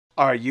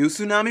Are you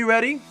tsunami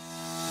ready?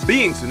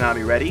 Being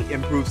tsunami ready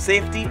improves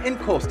safety in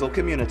coastal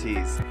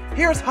communities.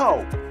 Here's how.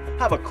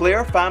 Have a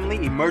clear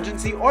family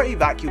emergency or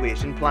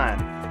evacuation plan.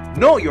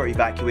 Know your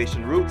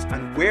evacuation routes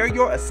and where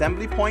your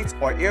assembly points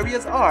or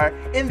areas are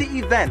in the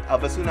event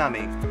of a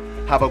tsunami.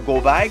 Have a go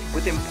bag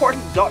with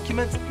important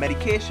documents,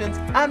 medications,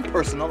 and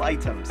personal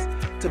items.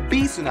 To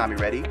be tsunami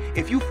ready,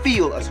 if you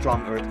feel a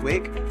strong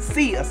earthquake,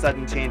 see a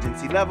sudden change in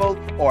sea level,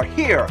 or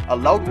hear a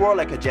loud roar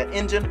like a jet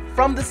engine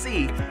from the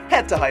sea,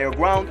 head to higher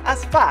ground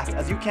as fast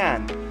as you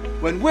can.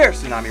 When we're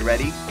tsunami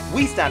ready,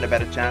 we stand a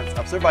better chance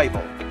of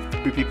survival.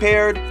 Be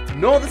prepared,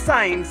 know the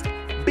signs,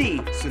 be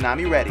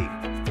tsunami ready.